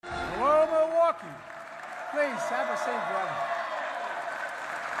Please have a seat, brother.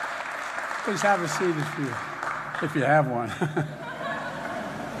 Please have a seat if you have one.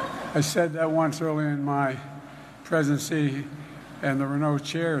 I said that once earlier in my presidency, and there were no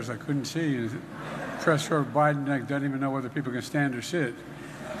chairs. I couldn't see. Press for Biden doesn't even know whether people can stand or sit.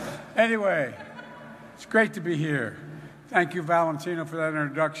 Anyway, it's great to be here. Thank you, Valentino, for that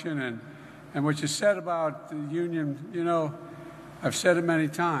introduction. And what you said about the union, you know, I've said it many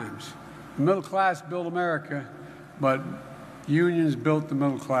times. The middle class built America, but unions built the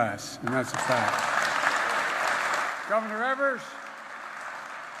middle class, and that's a fact. Governor Evers,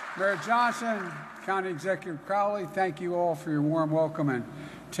 Mayor Johnson, County Executive Crowley, thank you all for your warm welcome. And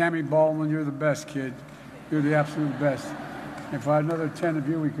Tammy Baldwin, you're the best, kid. You're the absolute best. If I had another 10 of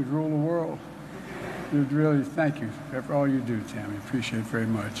you, we could rule the world. You'd really thank you for all you do, Tammy. Appreciate it very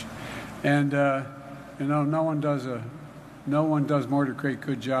much. And you know, no one does more to create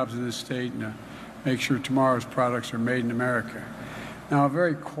good jobs in this state and make sure tomorrow's products are made in America. Now, a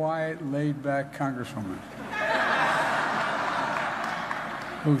very quiet, laid-back Congresswoman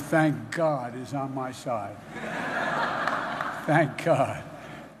who, thank God, is on my side. Thank God.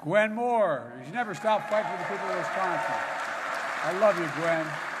 Gwen Moore. She's never stopped fighting for the people of Wisconsin. I love you, Gwen.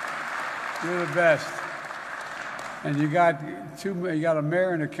 You're the best. And you got a mayor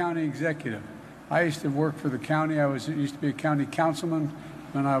and a county executive. I used to work for the county. I used to be a county councilman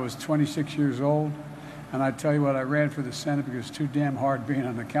when I was 26 years old. And I tell you what, I ran for the Senate because it's too damn hard being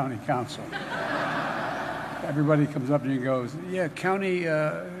on the county council. Everybody comes up to you and goes, yeah, county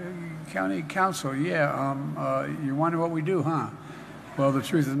council, yeah, you wonder what we do, huh? Well, the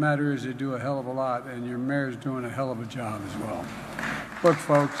truth of the matter is they do a hell of a lot, and your mayor's doing a hell of a job as well. Look,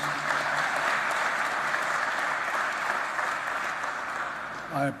 folks,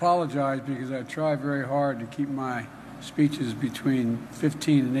 I apologize because I try very hard to keep my speeches between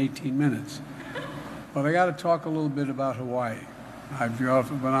 15 and 18 minutes. But I got to talk a little bit about Hawaii. I've been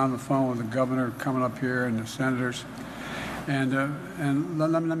on the phone with the governor coming up here and the senators. And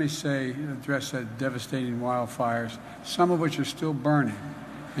let me address that devastating wildfires, some of which are still burning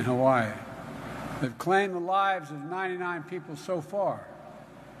in Hawaii. They've claimed the lives of 99 people so far,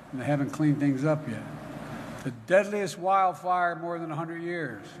 and they haven't cleaned things up yet. The deadliest wildfire in more than 100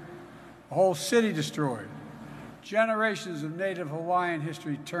 years. A whole city destroyed. Generations of native Hawaiian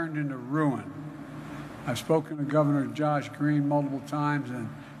history turned into ruin. I've spoken to Governor Josh Green multiple times and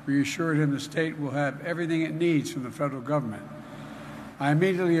reassured him the state will have everything it needs from the federal government. I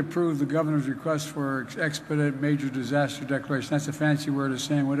immediately approved the governor's request for expedited major disaster declaration. That's a fancy word of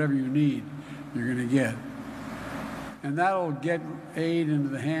saying whatever you need, you're going to get. And that'll get aid into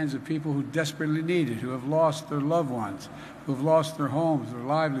the hands of people who desperately need it, who have lost their loved ones, who have lost their homes, their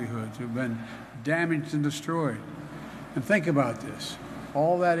livelihoods, who have been damaged and destroyed. And think about this.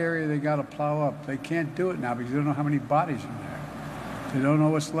 All that area they got to plow up. They can't do it now because they don't know how many bodies are there. They don't know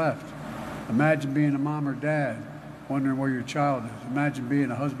what's left. Imagine being a mom or dad, wondering where your child is. Imagine being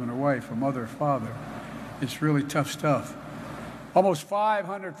a husband or wife, a mother or father. It's really tough stuff. Almost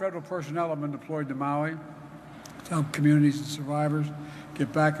 500 federal personnel have been deployed to Maui to help communities and survivors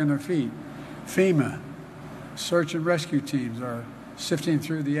get back on their feet. FEMA, search and rescue teams are sifting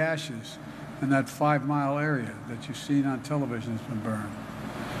through the ashes in that 5-mile area that you've seen on television that's been burned.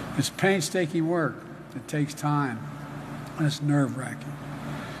 It's painstaking work. It takes time. And it's nerve-wracking.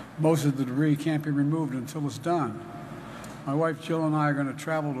 Most of the debris can't be removed until it's done. My wife Jill and I are going to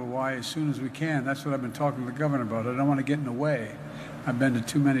travel to Hawaii as soon as we can. That's what I've been talking to the governor about. I don't want to get in the way. I've been to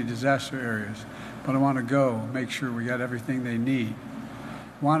too many disaster areas. But I want to go, make sure we got everything they need.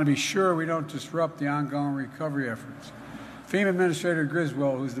 I want to be sure we don't disrupt the ongoing recovery efforts. FEMA Administrator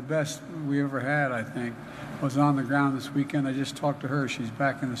Griswold, who's the best we ever had, I think, was on the ground this weekend. I just talked to her. She's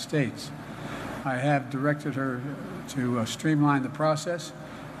back in the States. I have directed her to streamline the process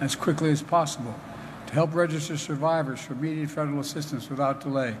as quickly as possible to help register survivors for immediate federal assistance without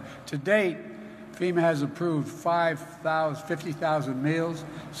delay. To date, FEMA has approved 50,000 meals,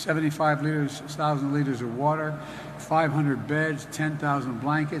 75,000 liters of water, 500 beds, 10,000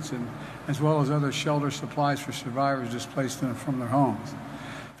 blankets, and as well as other shelter supplies for survivors displaced from their homes.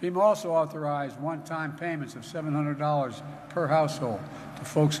 FEMA also authorized one-time payments of $700 per household to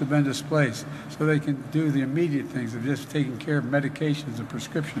folks who have been displaced so they can do the immediate things of just taking care of medications and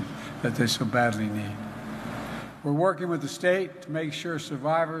prescriptions that they so badly need. We're working with the state to make sure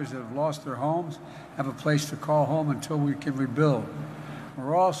survivors that have lost their homes have a place to call home until we can rebuild.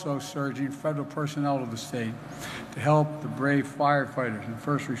 We're also surging federal personnel to the state to help the brave firefighters and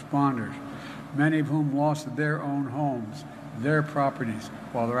first responders, many of whom lost their own homes, their properties,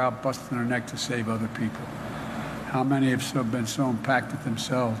 while they're out busting their neck to save other people. how many have been so impacted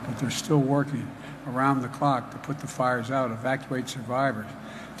themselves, but they're still working around the clock to put the fires out, evacuate survivors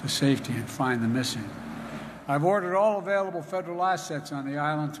to safety, and find the missing. I've ordered all available federal assets on the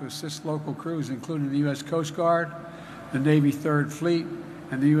island to assist local crews, including the U.S. Coast Guard, the Navy 3rd Fleet,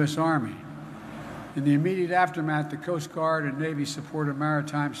 and the U.S. Army. In the immediate aftermath, the Coast Guard and Navy supported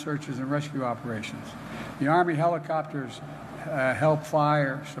maritime searches and rescue operations. The Army helicopters help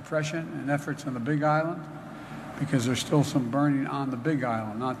fire suppression and efforts on the Big Island, because there's still some burning on the Big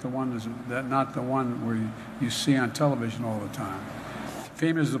Island, not the one where you see on television all the time.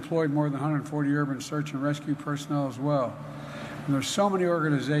 FEMA has deployed more than 140 urban search and rescue personnel as well. And there's so many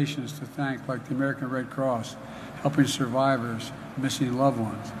organizations to thank, like the American Red Cross, helping survivors, missing loved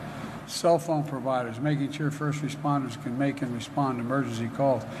ones. Cell phone providers, making sure first responders can make and respond to emergency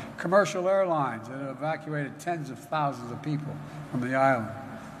calls. Commercial airlines that have evacuated tens of thousands of people from the island.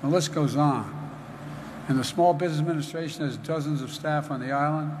 The list goes on. And the Small Business Administration has dozens of staff on the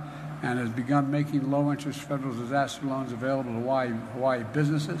island and has begun making low-interest federal disaster loans available to Hawaii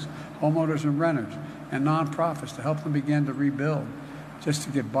businesses, homeowners and renters, and nonprofits to help them begin to rebuild, just to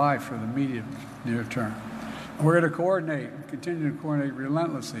get by for the immediate near term. And we're going to coordinate, continue to coordinate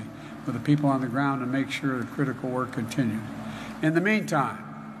relentlessly with the people on the ground to make sure the critical work continues. In the meantime,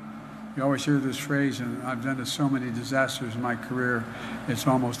 you always hear this phrase, and I've done so many disasters in my career, it's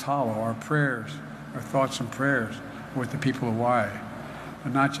almost hollow. Our prayers, our thoughts and prayers with the people of Hawaii,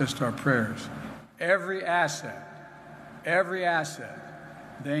 but not just our prayers. Every asset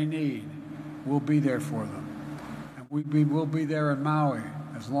they need, we'll be there for them. And we will be there in Maui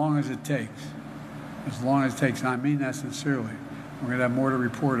as long as it takes. As long as it takes. And I mean that sincerely. We're going to have more to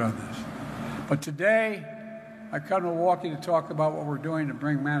report on this. But today, I come to Milwaukee to talk about what we're doing to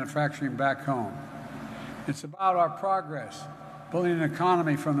bring manufacturing back home. It's about our progress, building an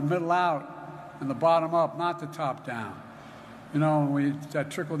economy from the middle out and the bottom up, not the top down. You know, that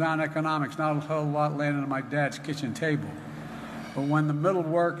trickle-down economics, not a whole lot landing on my dad's kitchen table. But when the middle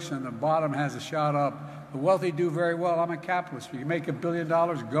works and the bottom has a shot up, the wealthy do very well. I'm a capitalist. If you make $1 billion,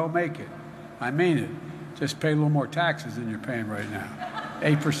 go make it. I mean it. Just pay a little more taxes than you're paying right now.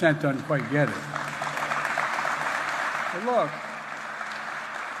 8% doesn't quite get it. But look,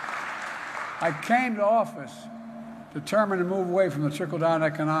 I came to office determined to move away from the trickle-down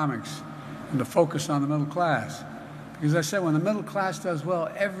economics and to focus on the middle class. Because I said when the middle class does well,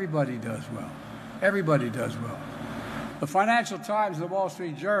 everybody does well. Everybody does well. The Financial Times and the Wall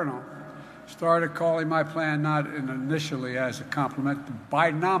Street Journal started calling my plan not initially as a compliment to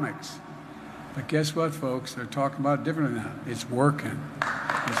Bidenomics. But guess what, folks? They're talking about it differently now. It's working.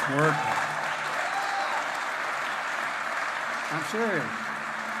 It's working. I'm serious.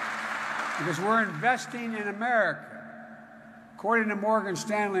 Because we're investing in America. According to Morgan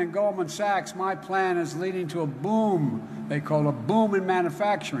Stanley and Goldman Sachs, my plan is leading to a boom, they call it a boom in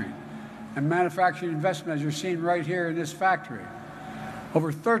manufacturing and manufacturing investment, as you're seeing right here in this factory.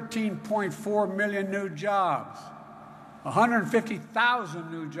 Over 13.4 million new jobs,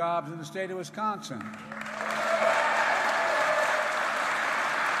 150,000 new jobs in the state of Wisconsin.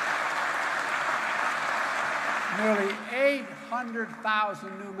 Nearly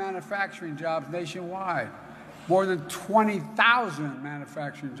 800,000 new manufacturing jobs nationwide. More than 20,000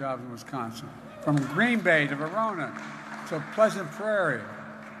 manufacturing jobs in Wisconsin, from Green Bay to Verona to Pleasant Prairie.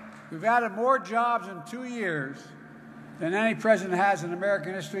 We've added more jobs in 2 years than any president has in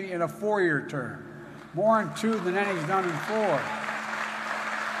American history in a 4-year term. More in 2 than any's done in 4.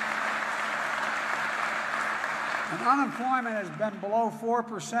 And unemployment has been below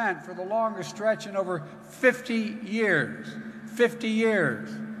 4% for the longest stretch in over 50 years. 50 years.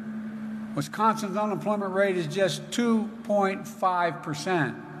 Wisconsin's unemployment rate is just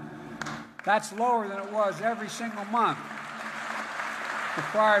 2.5%. That's lower than it was every single month the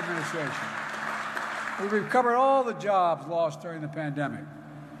prior administration. We've recovered all the jobs lost during the pandemic.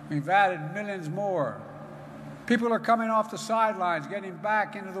 We've added millions more. People are coming off the sidelines, getting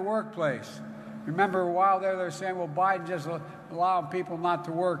back into the workplace. Remember, a while there, they were saying, well, Biden just allowing people not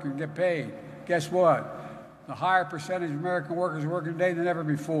to work and get paid. Guess what? The higher percentage of American workers are working today than ever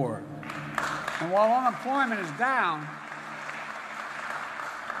before. And while unemployment is down,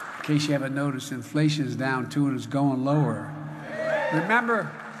 in case you haven't noticed, inflation is down too and it's going lower.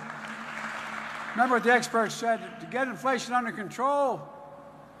 Remember what the experts said, to get inflation under control,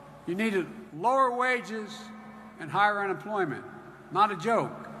 you needed lower wages and higher unemployment. Not a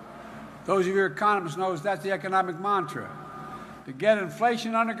joke. Those of you economists know that's the economic mantra. To get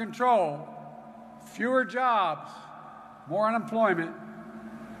inflation under control, fewer jobs, more unemployment.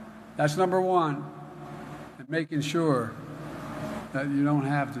 That's number one. And making sure that you don't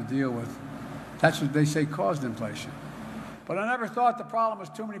have to deal with That's what they say caused inflation. But I never thought the problem was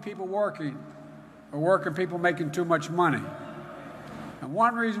too many people working or working people making too much money. And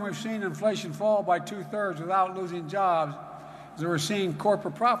one reason we've seen inflation fall by 2/3 without losing jobs is that we're seeing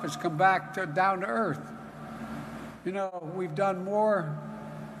corporate profits come back down to earth. You know, we have more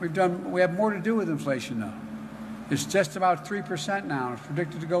to do with inflation now. It's just about 3% now. It's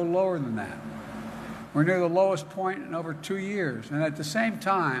predicted to go lower than that. We're near the lowest point in over 2 years. And at the same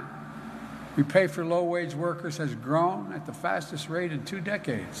time, we pay for low-wage workers has grown at the fastest rate in 2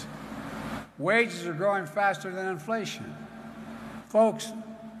 decades. Wages are growing faster than inflation. Folks,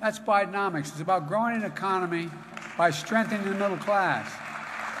 that's Bidenomics. It's about growing an economy by strengthening the middle class.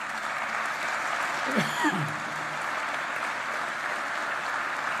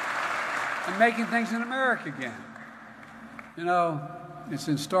 And making things in America again. You know, it's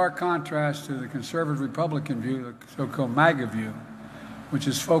in stark contrast to the conservative Republican view, the so-called MAGA view, which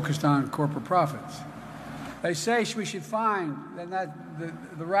is focused on corporate profits. They say we should find, and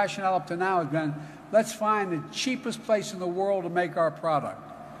the rationale up to now has been, let's find the cheapest place in the world to make our product.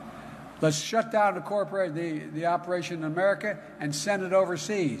 Let's shut down the operation in America and send it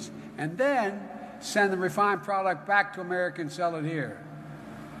overseas. And then send the refined product back to America and sell it here.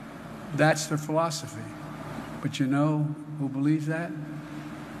 That's their philosophy. But you know who believes that?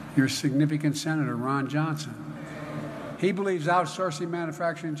 Your significant Senator, Ron Johnson. He believes outsourcing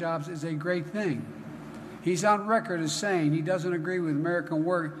manufacturing jobs is a great thing. He's on record as saying he doesn't agree with American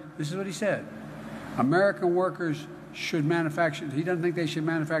work. This is what he said. American workers should manufacture, he doesn't think they should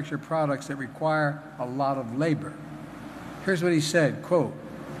manufacture products that require a lot of labor. Here's what he said, quote,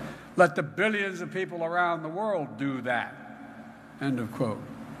 "Let the billions of people around the world do that," end of quote.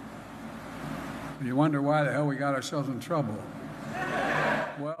 You wonder why the hell we got ourselves in trouble.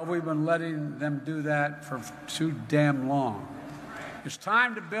 Well, we've been letting them do that for too damn long. It's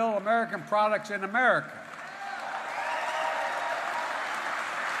time to build American products in America.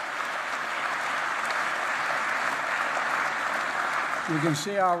 You can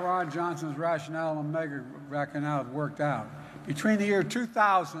see how Ron Johnson's rationale and mega rationale have worked out. Between the year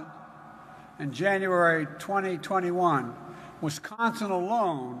 2000 and January 2021, Wisconsin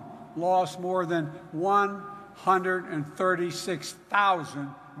alone lost more than 136,000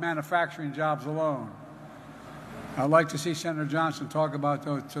 manufacturing jobs alone. I'd like to see Senator Johnson talk to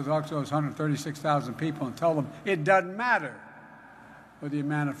those 136,000 people and tell them it doesn't matter whether you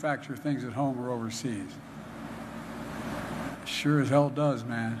manufacture things at home or overseas. Sure as hell does,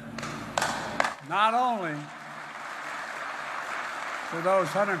 man. Not only for those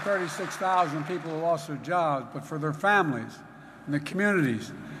 136,000 people who lost their jobs, but for their families and their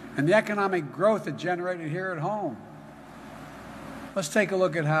communities and the economic growth it generated here at home. Let's take a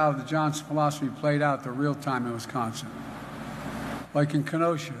look at how the Johnson philosophy played out the real time in Wisconsin. Like in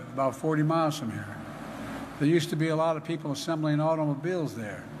Kenosha, about 40 miles from here. There used to be a lot of people assembling automobiles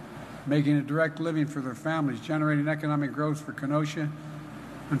there, making a direct living for their families, generating economic growth for Kenosha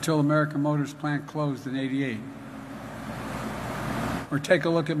until American Motors plant closed in '88. Or take a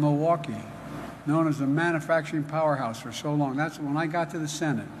look at Milwaukee, known as the manufacturing powerhouse for so long. That's when I got to the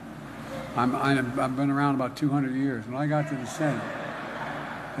Senate. I've been around about 200 years. When I got to the Senate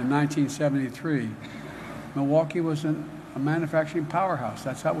in 1973, Milwaukee was a manufacturing powerhouse.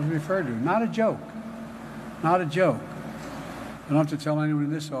 That's how it was referred to. Not a joke. Not a joke. I don't have to tell anyone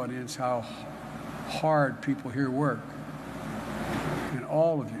in this audience how hard people here work. And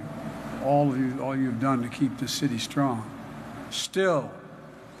all you've done to keep this city strong. Still,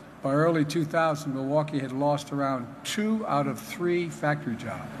 by early 2000, Milwaukee had lost around 2 out of 3 factory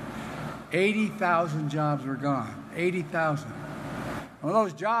jobs. 80,000 jobs were gone. 80,000. When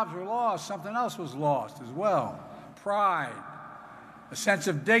those jobs were lost, something else was lost as well. Pride, a sense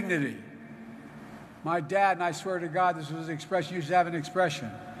of dignity. My dad, and I swear to God, this was his expression, used to have an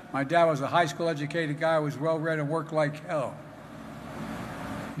expression. My dad was a high school educated guy, was well-read and worked like hell.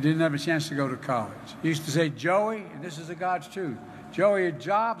 He didn't have a chance to go to college. He used to say, "Joey," and this is the God's truth, "Joey, a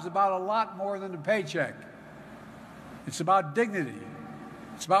job's about a lot more than a paycheck. It's about dignity.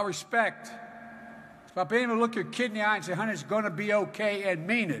 It's about respect. It's about being able to look your kid in the eye and say, 'Honey, it's going to be okay,' and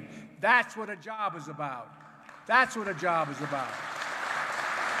mean it." That's what a job is about. That's what a job is about.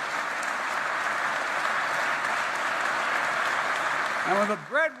 And when the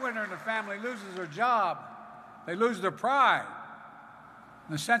breadwinner in the family loses their job, they lose their pride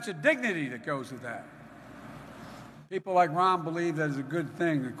and the sense of dignity that goes with that. People like Ron believe that it's a good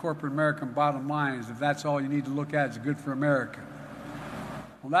thing. The corporate American bottom line is if that's all you need to look at, it's good for America.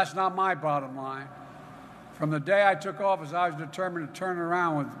 Well, that's not my bottom line. From the day I took office, I was determined to turn it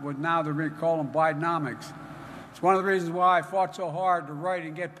around with now they're going to call them Bidenomics. It's It's one of the reasons why I fought so hard to write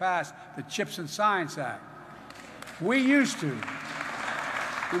and get past the Chips and Science Act. We used to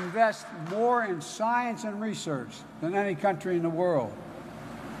invest more in science and research than any country in the world.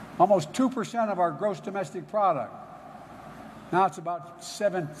 Almost 2% of our gross domestic product. Now it's about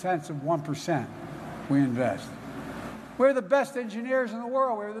 0.7% we invest. We're the best engineers in the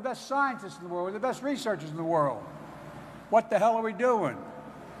world. We're the best scientists in the world. We're the best researchers in the world. What the hell are we doing?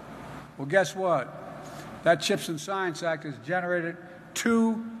 Well, guess what? That Chips and Science Act has generated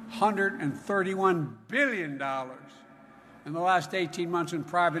 $231 billion in the last 18 months in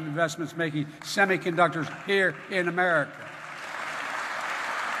private investments making semiconductors here in America.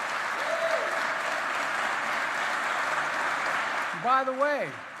 By the way,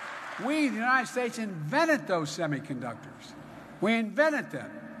 we, the United States, invented those semiconductors. We invented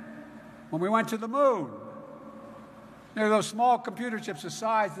them when we went to the moon. They're those small computer chips the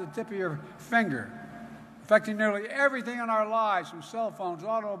size of the tip of your finger, affecting nearly everything in our lives, from cell phones,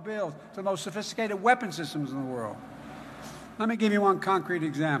 automobiles, to the most sophisticated weapon systems in the world. Let me give you one concrete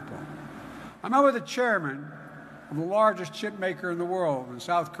example. I met with the chairman of the largest chip maker in the world in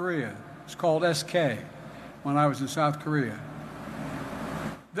South Korea. It's called SK, when I was in South Korea.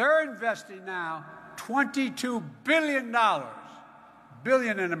 They're investing now $22 billion,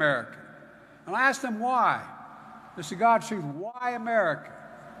 billion in America. And I asked them why. They said, God's truth, why America?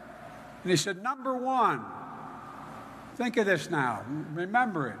 And he said, number one, think of this now,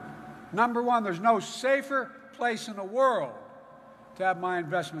 remember it. Number one, there's no safer place in the world to have my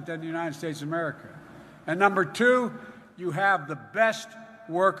investment than the United States of America. And number two, you have the best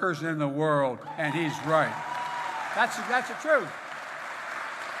workers in the world. And he's right. That's the truth.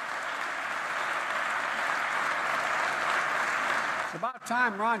 It's about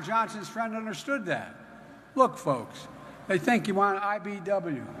time Ron Johnson's friend understood that. Look, folks, they think you want an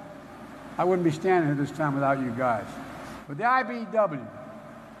IBW. I wouldn't be standing here this time without you guys. But the IBW,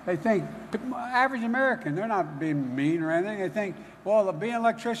 they think, average American, they're not being mean or anything. They think, well, to be an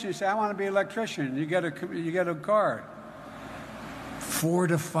electrician, you say, I want to be an electrician. You get a card. 4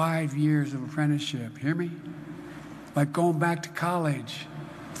 to 5 years of apprenticeship. Hear me? Like going back to college.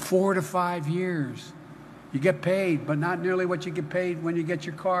 4 to 5 years. You get paid, but not nearly what you get paid when you get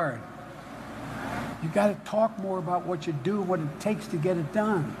your card. You got to talk more about what you do, what it takes to get it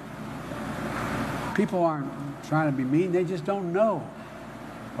done. People aren't trying to be mean, they just don't know.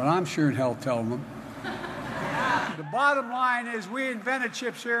 But I'm sure in hell telling them. The bottom line is we invented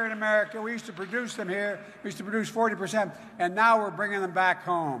chips here in America. We used to produce them here. We used to produce 40%, and now we're bringing them back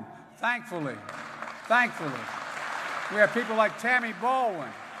home. Thankfully. We have people like Tammy Baldwin,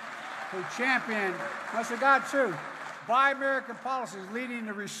 who championed, that's the God truth, Buy American policies leading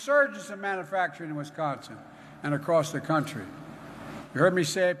to resurgence of manufacturing in Wisconsin and across the country. You heard me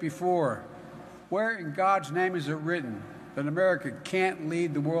say it before. Where in God's name is it written that America can't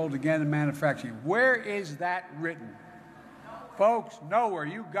lead the world again in manufacturing? Where is that written? Folks, nowhere.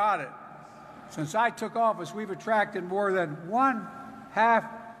 You got it. Since I took office, we've attracted more than $1.5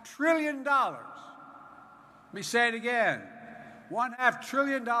 trillion. Let me say it again. $1.5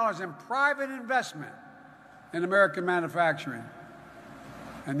 trillion in private investment in American manufacturing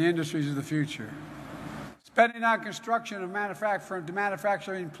and the industries of the future. Spending on construction of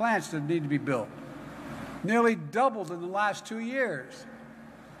manufacturing plants that need to be built nearly doubled in the last 2 years.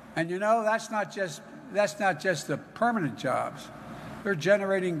 And you know, that's not just the permanent jobs. They're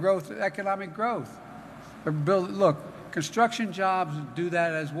generating growth, economic growth. They're building, look, construction jobs do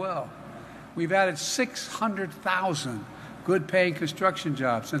that as well. We've added 600,000 good-paying construction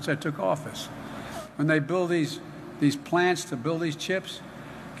jobs since I took office. When they build these plants to build these chips,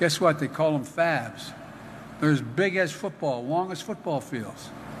 guess what? They call them fabs. They're as big as football, long as football fields.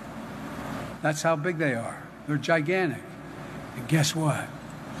 That's how big they are. They're gigantic. And guess what?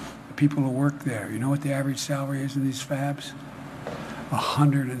 The people who work there, you know what the average salary is in these fabs?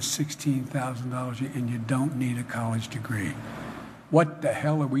 $116,000 a year, and you don't need a college degree. What the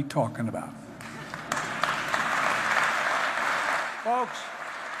hell are we talking about? Folks,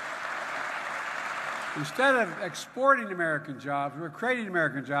 instead of exporting American jobs, we're creating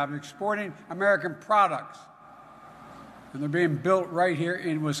American jobs, exporting American products. And they're being built right here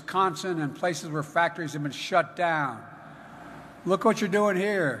in Wisconsin and places where factories have been shut down. Look what you're doing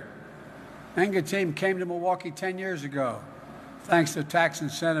here. Enga team came to Milwaukee 10 years ago, thanks to tax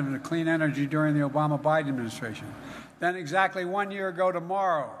incentive and clean energy during the Obama-Biden administration. Then exactly 1 year ago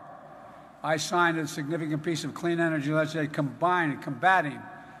tomorrow, I signed a significant piece of clean energy legislation combating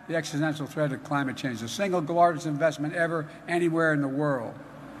the existential threat of climate change, the single largest investment ever anywhere in the world,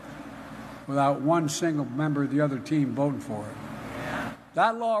 without one single member of the other team voting for it.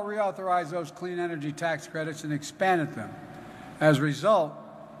 That law reauthorized those clean energy tax credits and expanded them. As a result,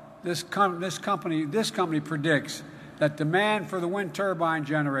 this company predicts that demand for the wind turbine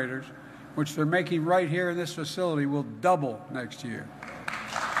generators, which they're making right here in this facility, will double next year.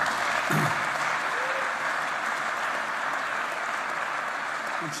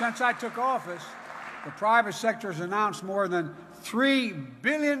 And since I took office, the private sector has announced more than $3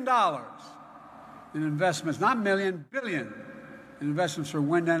 billion in investments, not million, billion, in investments for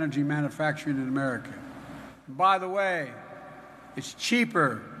wind energy manufacturing in America. And by the way, it's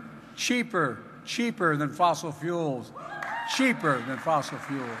cheaper than fossil fuels, cheaper than fossil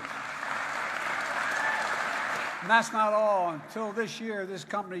fuels. And that's not all. Until this year, this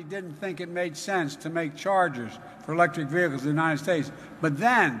company didn't think it made sense to make chargers for electric vehicles in the United States. But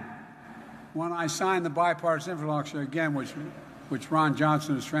then, when I signed the bipartisan infrastructure again, which Ron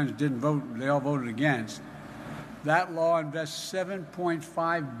Johnson and his friends didn't vote, they all voted against, that law invests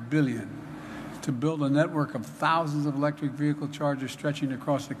 $7.5 billion to build a network of thousands of electric vehicle chargers stretching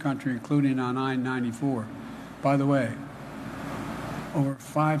across the country, including on I-94. By the way, over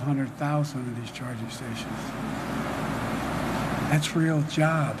 500,000 of these charging stations. That's real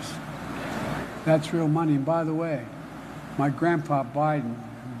jobs. That's real money. And by the way, my grandpa Biden,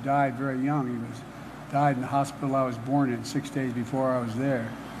 who died very young, died in the hospital I was born in 6 days before I was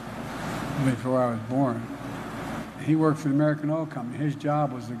born. He worked for the American Oil Company. His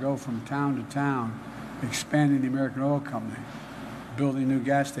job was to go from town to town, expanding the American Oil Company, building new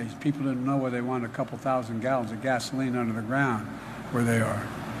gas stations. People didn't know where they wanted a couple thousand gallons of gasoline under the ground where they are.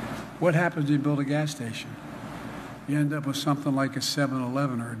 What happens when you build a gas station? You end up with something like a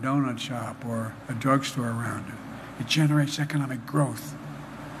 7-Eleven or a donut shop or a drugstore around it. It generates economic growth.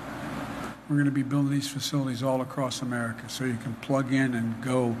 We're going to be building these facilities all across America so you can plug in and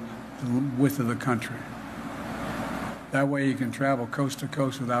go the width of the country. That way you can travel coast to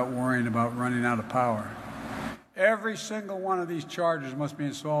coast without worrying about running out of power. Every single one of these chargers must be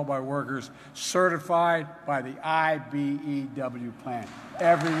installed by workers certified by the IBEW plant.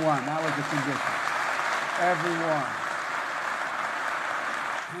 Every one. That was the condition. Every one.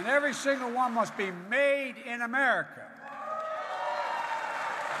 And every single one must be made in America.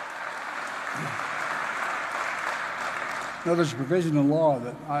 Now, there's a provision in law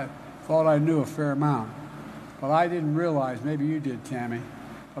that I thought I knew a fair amount, but I didn't realize, maybe you did, Tammy,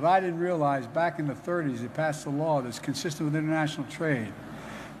 but I didn't realize back in the 30s they passed a law that's consistent with international trade,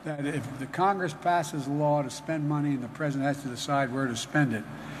 that if the Congress passes a law to spend money and the president has to decide where to spend it,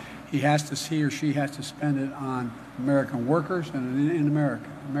 he or she has to spend it on American workers and in America,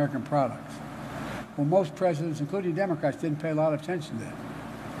 American products. Well, most presidents, including Democrats, didn't pay a lot of attention to that.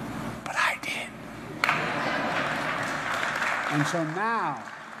 But I did. And so now,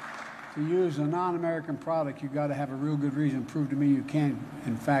 to use a non-American product, you've got to have a real good reason. Prove to me you can,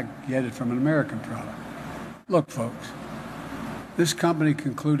 in fact, get it from an American product. Look, folks, this company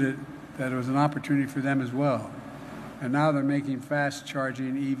concluded that it was an opportunity for them as well. And now they're making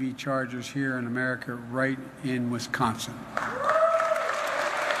fast-charging EV chargers here in America, right in Wisconsin.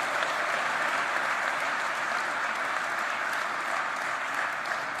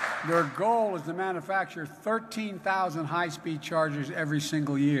 Their goal is to manufacture 13,000 high-speed chargers every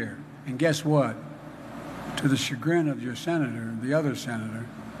single year. And guess what? To the chagrin of your senator, the other senator,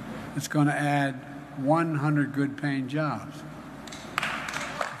 it's going to add 100 good-paying jobs.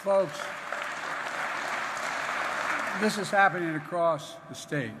 Folks, this is happening across the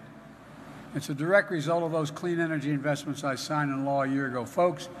state. It's a direct result of those clean energy investments I signed into law a year ago.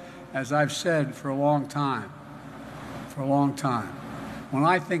 Folks, as I've said for a long time, when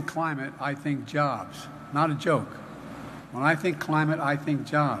I think climate, I think jobs. Not a joke. When I think climate, I think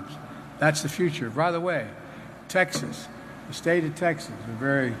jobs. That's the future. By the way, Texas, the state of Texas, a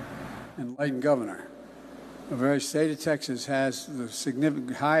very enlightened governor, the state of Texas has the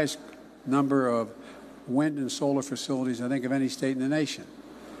significant highest number of wind and solar facilities, I think, of any state in the nation.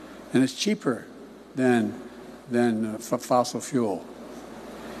 And it's cheaper than fossil fuel.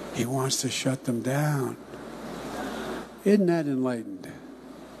 He wants to shut them down. Isn't that enlightened?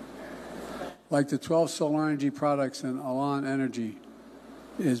 Like the 12 solar energy products and Alon Energy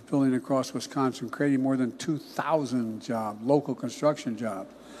is building across Wisconsin, creating more than 2,000 jobs, local construction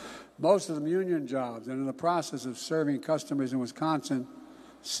jobs. Most of them union jobs, and in the process of serving customers in Wisconsin,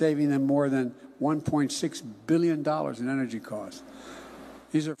 saving them more than $1.6 billion in energy costs.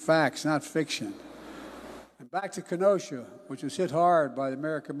 These are facts, not fiction. And back to Kenosha, which was hit hard by the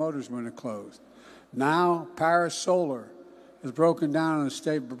American Motors when it closed. Now, Paris Solar has broken ground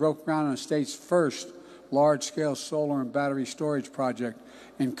on the state's first large-scale solar and battery storage project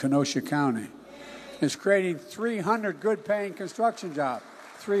in Kenosha County. It's creating 300 good-paying construction jobs.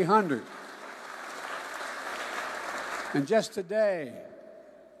 300. And just today,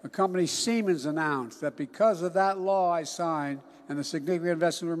 the company Siemens announced that because of that law I signed and the significant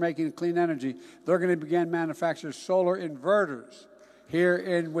investment we're making in clean energy, they're going to begin manufacturing solar inverters here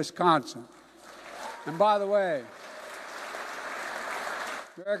in Wisconsin. And by the way,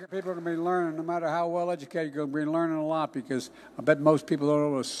 American people are going to be learning, no matter how well educated, you're going to be learning a lot, because I bet most people don't know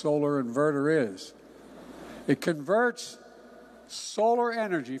what a solar inverter is. It converts solar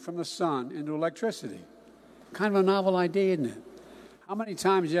energy from the sun into electricity. Kind of a novel idea, isn't it? How many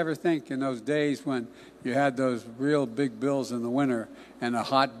times do you ever think in those days when you had those real big bills in the winter and a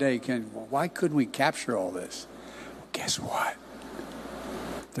hot day, why couldn't we capture all this? Well, guess what?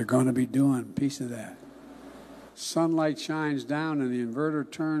 They're going to be doing a piece of that. Sunlight shines down and the inverter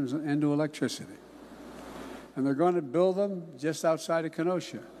turns into electricity. And they're going to build them just outside of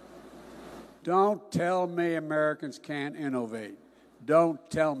Kenosha. Don't tell me Americans can't innovate. Don't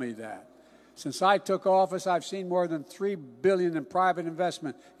tell me that. Since I took office, I've seen more than $3 billion in private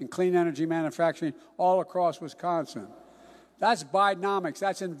investment in clean energy manufacturing all across Wisconsin. That's Bidenomics.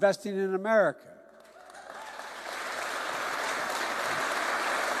 That's investing in America.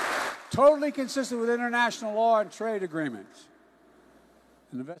 Totally consistent with international law and trade agreements.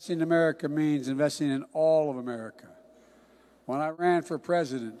 And investing in America means investing in all of America. When I ran for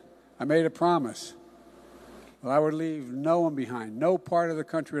president, I made a promise that I would leave no one behind. No part of the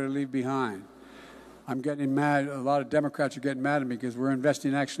country would I leave behind. I'm getting mad. A lot of Democrats are getting mad at me because we're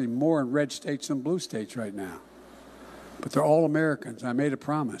investing actually more in red states than blue states right now. But they're all Americans. I made a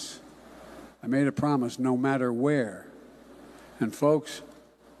promise. I made a promise no matter where. And folks,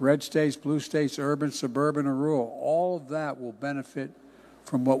 red states, blue states, urban, suburban, or rural, all of that will benefit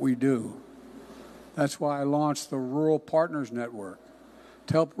from what we do. That's why I launched the Rural Partners Network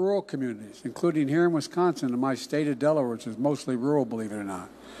to help rural communities, including here in Wisconsin and my state of Delaware, which is mostly rural, believe it or not,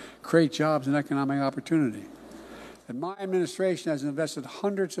 create jobs and economic opportunity. And my administration has invested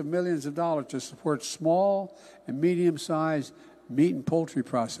hundreds of millions of dollars to support small and medium-sized meat and poultry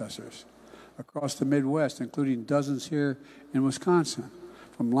processors across the Midwest, including dozens here in Wisconsin,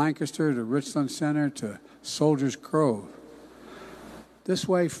 from Lancaster to Richland Center to Soldiers Grove. This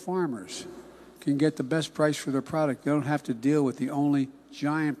way, farmers can get the best price for their product. They don't have to deal with the only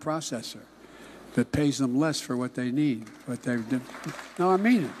giant processor that pays them less for what they need. No, I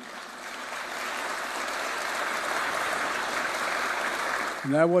mean it.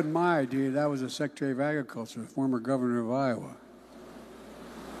 And that wasn't my idea. That was the Secretary of Agriculture, the former governor of Iowa.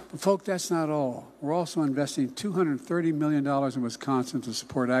 But, folks, that's not all. We're also investing $230 million in Wisconsin to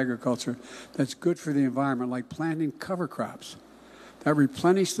support agriculture that's good for the environment, like planting cover crops that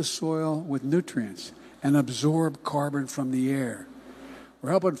replenish the soil with nutrients and absorb carbon from the air. We're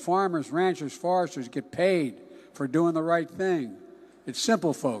helping farmers, ranchers, foresters get paid for doing the right thing. It's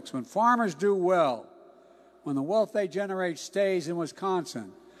simple, folks. When farmers do well, when the wealth they generate stays in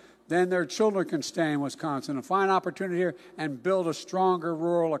Wisconsin, then their children can stay in Wisconsin and find opportunity here and build a stronger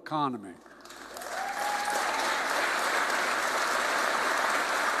rural economy.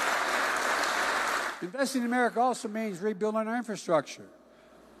 Investing in America also means rebuilding our infrastructure.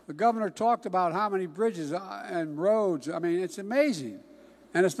 The governor talked about how many bridges and roads. I mean, it's amazing.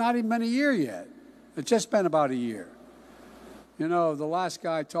 And it's not even been a year yet. It's just been about a year. You know, the last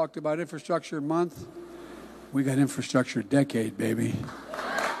guy talked about infrastructure month. We got infrastructure decade, baby.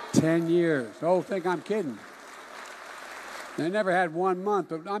 10 years. Oh, think I'm kidding. They never had 1 month,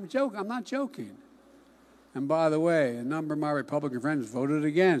 but I'm not joking. And by the way, a number of my Republican friends voted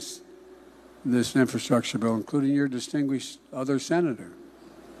against this infrastructure bill, including your distinguished other senator.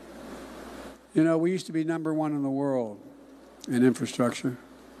 You know, we used to be #1 in the world in infrastructure.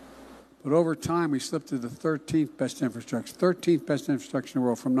 But over time, we slipped to the 13th best infrastructure. 13th best infrastructure in the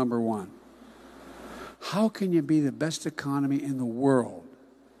world from #1. How can you be the best economy in the world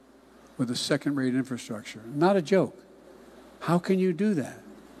with a second-rate infrastructure? Not a joke. How can you do that?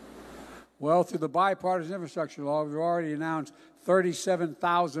 Well, through the bipartisan infrastructure law, we've already announced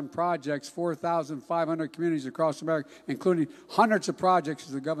 37,000 projects, 4,500 communities across America, including hundreds of projects,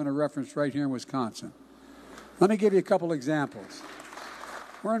 as the governor referenced, right here in Wisconsin. Let me give you a couple examples.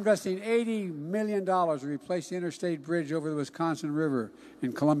 We're investing $80 million to replace the interstate bridge over the Wisconsin River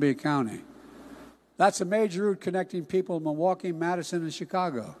in Columbia County. That's a major route connecting people in Milwaukee, Madison, and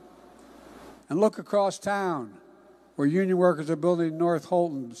Chicago. And look across town, where union workers are building North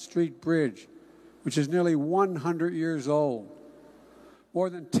Holton Street Bridge, which is nearly 100 years old.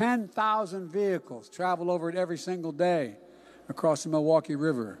 More than 10,000 vehicles travel over it every single day across the Milwaukee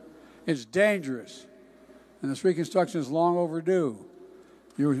River. It's dangerous, and this reconstruction is long overdue.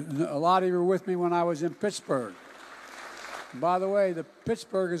 A lot of you were with me when I was in Pittsburgh. By the way,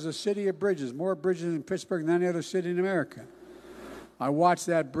 Pittsburgh is a city of bridges, more bridges in Pittsburgh than any other city in America. I watched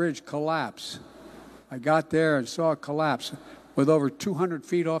that bridge collapse. I got there and saw it collapse with over 200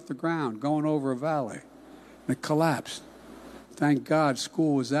 feet off the ground going over a valley. And it collapsed. Thank God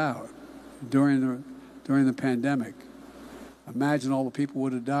school was out during the pandemic. Imagine all the people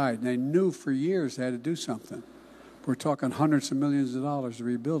would have died. And they knew for years they had to do something. We're talking hundreds of millions of dollars to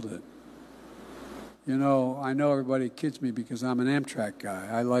rebuild it. You know, I know everybody kids me because I'm an Amtrak guy.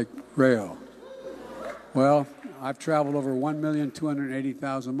 I like rail. Well, I've traveled over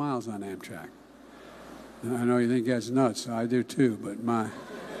 1,280,000 miles on Amtrak. And I know you think that's nuts. I do too. But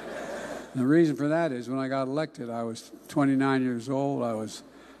the reason for that is when I got elected, I was 29 years old. I was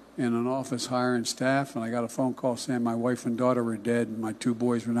in an office hiring staff, and I got a phone call saying my wife and daughter were dead and my 2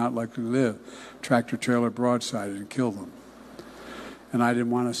 boys were not likely to live. Tractor trailer broadsided and killed them. And I didn't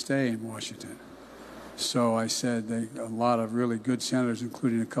want to stay in Washington. So I said, a lot of really good senators,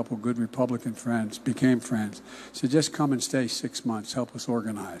 including a couple good Republican friends, became friends. Said, just come and stay 6 months, help us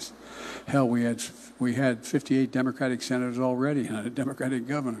organize. Hell, we had 58 Democratic senators already and a Democratic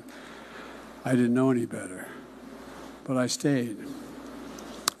governor. I didn't know any better, but I stayed.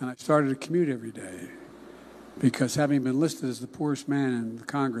 And I started to commute every day because having been listed as the poorest man in the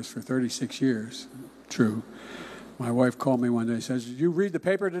Congress for 36 years, true, my wife called me one day and says, did you read the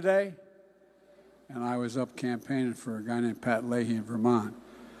paper today? And I was up campaigning for a guy named Pat Leahy in Vermont.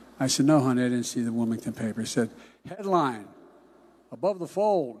 I said, no, honey, I didn't see the Wilmington paper. He said, headline, above the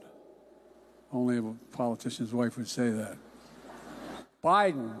fold. Only a politician's wife would say that.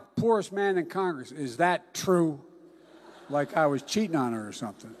 Biden, poorest man in Congress. Is that true? Like I was cheating on her or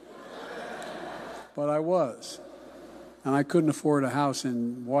something. But I was. And I couldn't afford a house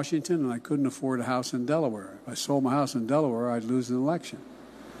in Washington, and I couldn't afford a house in Delaware. If I sold my house in Delaware, I'd lose the election.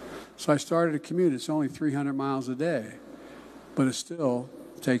 So I started to commute. It's only 300 miles a day, but it still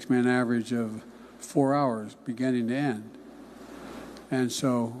takes me an average of 4 hours beginning to end. And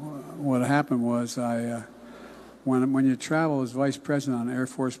so what happened was when you travel as vice president on Air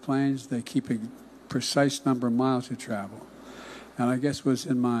Force planes, they keep a precise number of miles you travel. And I guess it was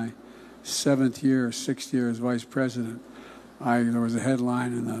in my 7th year or 6th year as vice president, there was a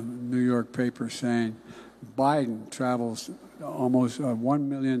headline in the New York paper saying, Biden travels almost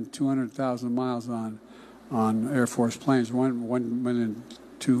 1,200,000 miles on Air Force planes,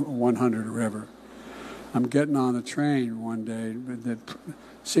 1,100,000 or whatever. I'm getting on the train one day. The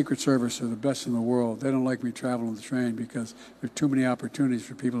Secret Service are the best in the world. They don't like me traveling on the train because there are too many opportunities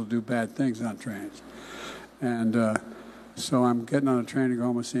for people to do bad things on trains. And so I'm getting on a train to go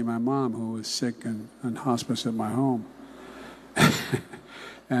home and see my mom, who was sick and in hospice at my home.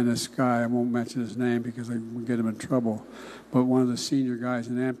 And this guy, I won't mention his name because I will get him in trouble, but one of the senior guys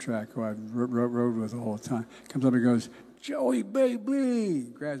in Amtrak who I rode with all the time comes up and goes, Joey, baby,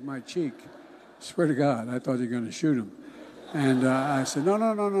 grabs my cheek. Swear to God, I thought you were going to shoot him. And I said, no.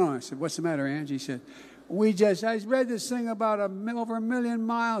 I said, what's the matter, Angie? He said, I read this thing about over 1 million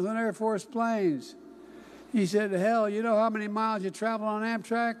miles on Air Force planes. He said, hell, you know how many miles you travel on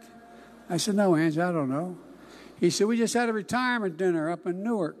Amtrak? I said, no, Angie, I don't know. He said, we just had a retirement dinner up in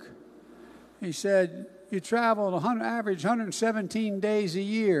Newark. He said, you travel average 117 days a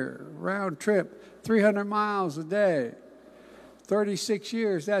year, round trip, 300 miles a day. 36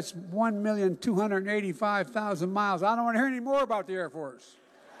 years, that's 1,285,000 miles. I don't want to hear any more about the Air Force.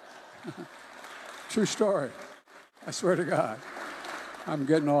 True story. I swear to God. I'm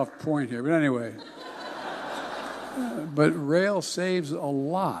getting off point here. But anyway. But rail saves a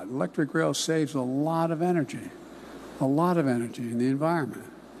lot. Electric rail saves a lot of energy. A lot of energy in the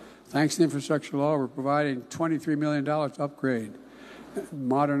environment. Thanks to infrastructure law, we're providing $23 million to upgrade,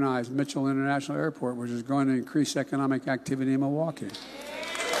 modernize Mitchell International Airport, which is going to increase economic activity in Milwaukee.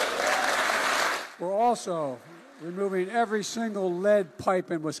 We're also removing every single lead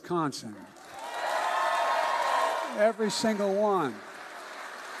pipe in Wisconsin. Every single one.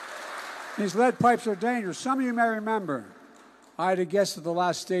 These lead pipes are dangerous. Some of you may remember, I had a guest at the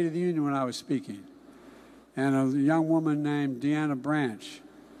last State of the Union when I was speaking, and a young woman named Deanna Branch.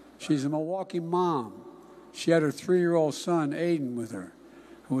 She's a Milwaukee mom. She had her 3-year-old son, Aiden, with her,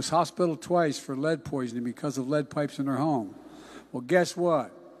 who was hospitalized twice for lead poisoning because of lead pipes in her home. Well, guess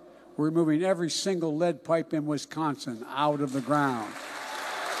what? We're removing every single lead pipe in Wisconsin out of the ground.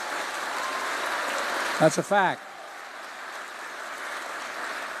 That's a fact.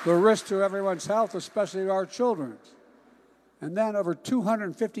 The risk to everyone's health, especially our children's. And then over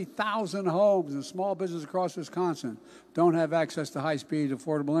 250,000 homes and small businesses across Wisconsin don't have access to high-speed,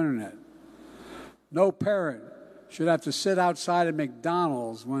 affordable internet. No parent should have to sit outside of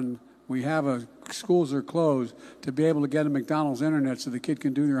McDonald's when we have schools are closed to be able to get a McDonald's internet so the kid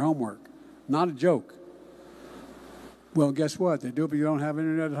can do their homework. Not a joke. Well, guess what? They do it, but you don't have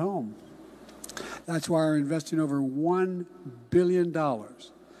internet at home. That's why we're investing over $1 billion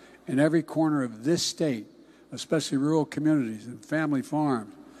in every corner of this state, especially rural communities and family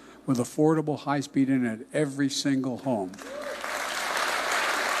farms, with affordable high-speed internet every single home.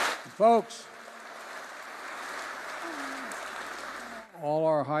 Folks, all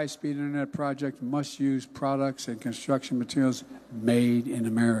our high-speed internet projects must use products and construction materials made in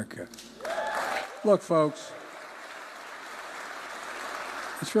America. Look, folks,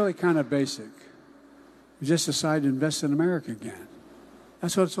 it's really kind of basic. We just decided to invest in America again.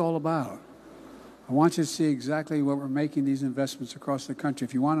 That's what it's all about. I want you to see exactly what we're making these investments across the country.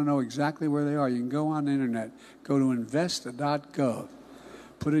 If you want to know exactly where they are, you can go on the internet, go to invest.gov,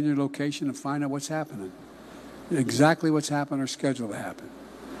 put in your location and find out what's happening, exactly what's happening or scheduled to happen.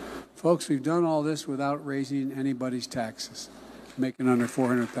 Folks, we've done all this without raising anybody's taxes, making under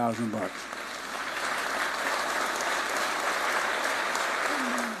 $400,000.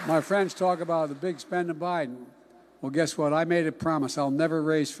 My friends talk about the big spend of Biden. Well, guess what? I made a promise. I'll never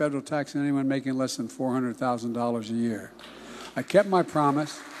raise federal tax on anyone making less than $400,000 a year. I kept my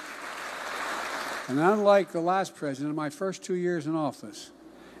promise. And unlike the last president, in my first 2 years in office,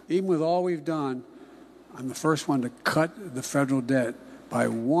 even with all we've done, I'm the first one to cut the federal debt by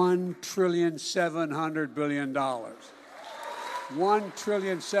 $1,700 billion.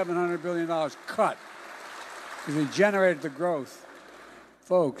 $1,700 billion cut. Because we generated the growth.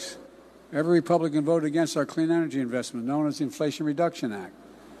 Folks, every Republican voted against our clean energy investment, known as the Inflation Reduction Act.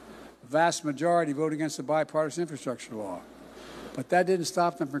 The vast majority voted against the bipartisan infrastructure law. But that didn't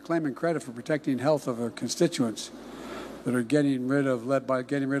stop them from claiming credit for protecting the health of their constituents that are getting rid of lead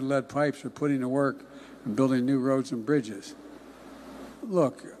pipes or putting to work and building new roads and bridges.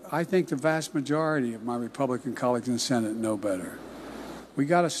 Look, I think the vast majority of my Republican colleagues in the Senate know better. We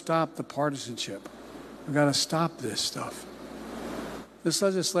got to stop the partisanship. We got to stop this stuff. This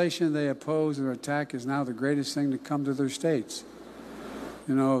legislation they oppose or attack is now the greatest thing to come to their states.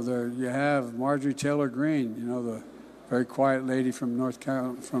 You know, you have Marjorie Taylor Greene, you know, the very quiet lady from North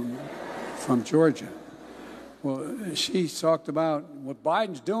Carolina, from Georgia. Well, she talked about what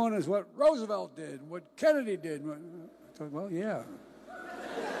Biden's doing is what Roosevelt did, what Kennedy did. I thought, well, yeah.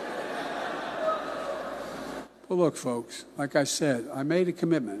 Well, look, folks, like I said, I made a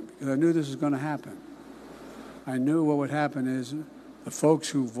commitment because I knew this was going to happen. I knew what would happen is the folks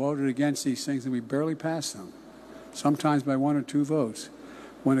who voted against these things, and we barely passed them, sometimes by 1 or 2 votes,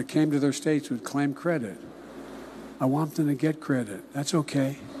 when it came to their states, would claim credit. I want them to get credit. That's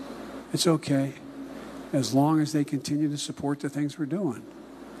okay. It's okay, as long as they continue to support the things we're doing.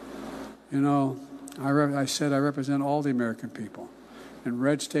 You know, I said I represent all the American people, in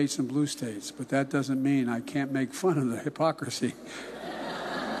red states and blue states, but that doesn't mean I can't make fun of the hypocrisy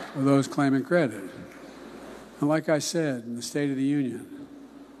of those claiming credit. And like I said in the State of the Union,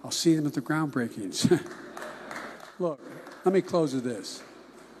 I'll see them at the groundbreakings. Look, let me close with this.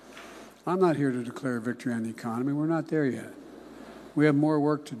 I'm not here to declare victory on the economy. We're not there yet. We have more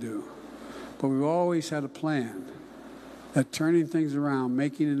work to do. But we've always had a plan that turning things around,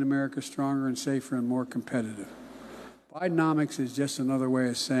 making it America stronger and safer and more competitive. Bidenomics is just another way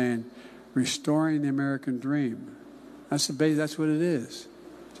of saying restoring the American dream. That's what it is.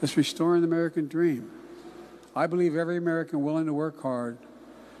 Just restoring the American dream. I believe every American willing to work hard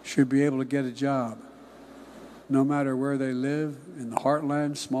should be able to get a job, no matter where they live, in the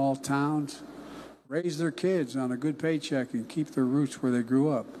heartland, small towns, raise their kids on a good paycheck and keep their roots where they grew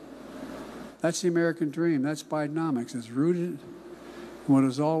up. That's the American dream. That's Bidenomics. It's rooted in what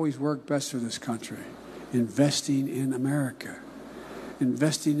has always worked best for this country, investing in America,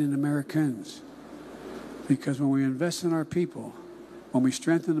 investing in Americans. Because when we invest in our people, when we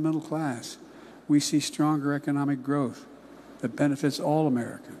strengthen the middle class, we see stronger economic growth that benefits all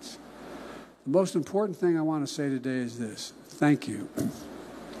Americans. The most important thing I want to say today is this. Thank you.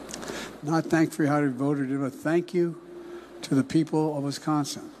 Not thank for how you voted, but thank you to the people of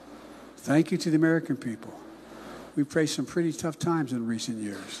Wisconsin. Thank you to the American people. We've faced some pretty tough times in recent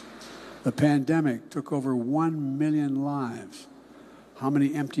years. The pandemic took over 1 million lives. How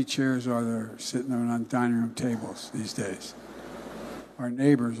many empty chairs are there sitting there on dining room tables these days? Our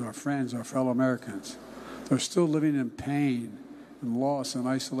neighbors, our friends, our fellow Americans, they're still living in pain and loss and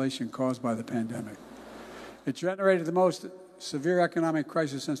isolation caused by the pandemic. It generated the most severe economic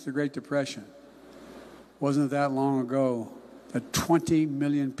crisis since the Great Depression. Wasn't that long ago that 20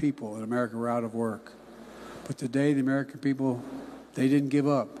 million people in America were out of work. But today, the American people, they didn't give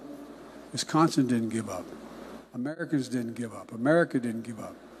up. Wisconsin didn't give up. Americans didn't give up. America didn't give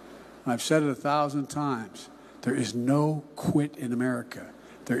up. And I've said it 1,000 times. There is no quit in America.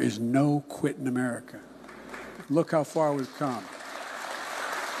 There is no quit in America. Look how far we've come.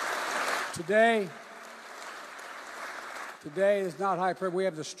 Today is not hyperbole. We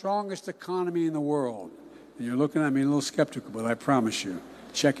have the strongest economy in the world. And you're looking at me a little skeptical, but I promise you,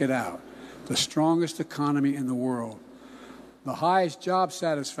 check it out. The strongest economy in the world. The highest job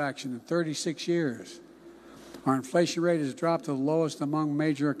satisfaction in 36 years. Our inflation rate has dropped to the lowest among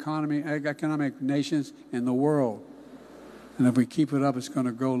major economic nations in the world. And if we keep it up, it's going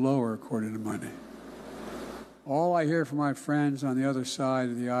to go lower, according to money. All I hear from my friends on the other side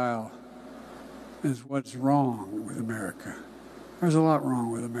of the aisle is what's wrong with America. There's a lot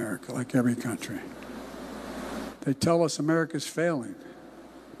wrong with America, like every country. They tell us America's failing,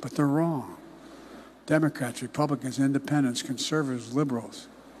 but they're wrong. Democrats, Republicans, independents, conservatives, liberals.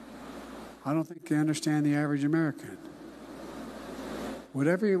 I don't think they understand the average American.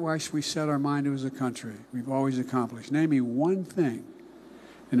 Whatever we set our mind to as a country, we've always accomplished. Name me one thing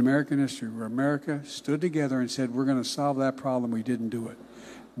in American history where America stood together and said, we're going to solve that problem, we didn't do it.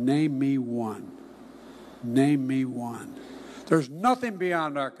 Name me one. Name me one. There's nothing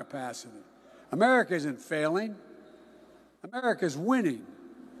beyond our capacity. America isn't failing. America is winning.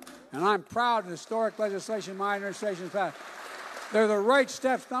 And I'm proud of the historic legislation my administration has passed. They're the right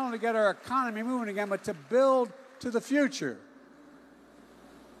steps not only to get our economy moving again, but to build to the future.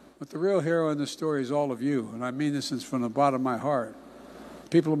 But the real hero in this story is all of you, and I mean this from the bottom of my heart.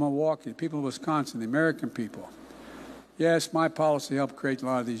 People of Milwaukee, people of Wisconsin, the American people. Yes, my policy helped create a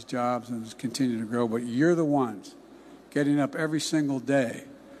lot of these jobs and continue to grow, but you're the ones getting up every single day,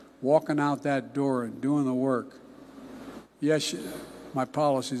 walking out that door and doing the work. Yes, my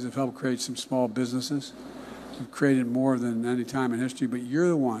policies have helped create some small businesses. We've created more than any time in history, but you're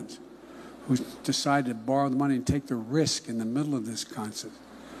the ones who decided to borrow the money and take the risk in the middle of this concept.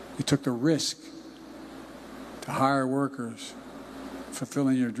 You took the risk to hire workers,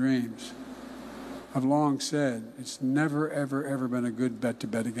 fulfilling your dreams. I've long said it's never, ever, ever been a good bet to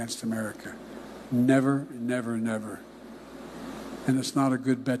bet against America. Never, never, never. And it's not a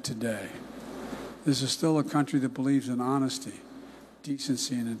good bet today. This is still a country that believes in honesty,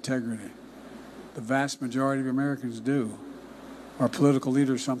 decency, and integrity. The vast majority of Americans do. Our political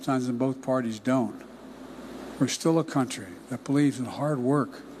leaders, sometimes in both parties, don't. We're still a country that believes in hard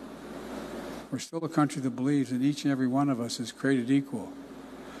work. We're still a country that believes that each and every one of us is created equal.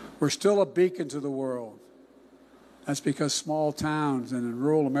 We're still a beacon to the world. That's because small towns and in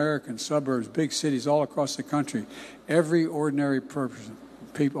rural America and suburbs, big cities all across the country, every ordinary person,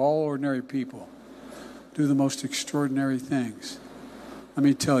 all ordinary people, do the most extraordinary things. Let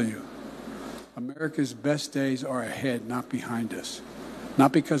me tell you, America's best days are ahead, not behind us.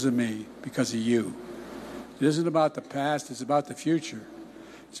 Not because of me, because of you. It isn't about the past, it's about the future.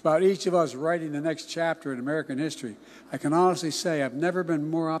 It's about each of us writing the next chapter in American history. I can honestly say I've never been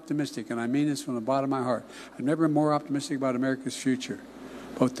more optimistic, and I mean this from the bottom of my heart. I've never been more optimistic about America's future,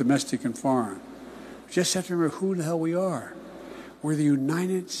 both domestic and foreign. We just have to remember who the hell we are. We're the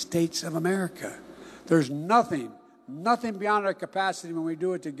United States of America. There's nothing beyond our capacity when we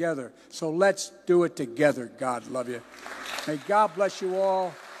do it together. So let's do it together. God love you. May God bless you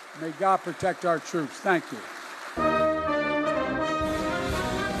all. May God protect our troops. Thank you.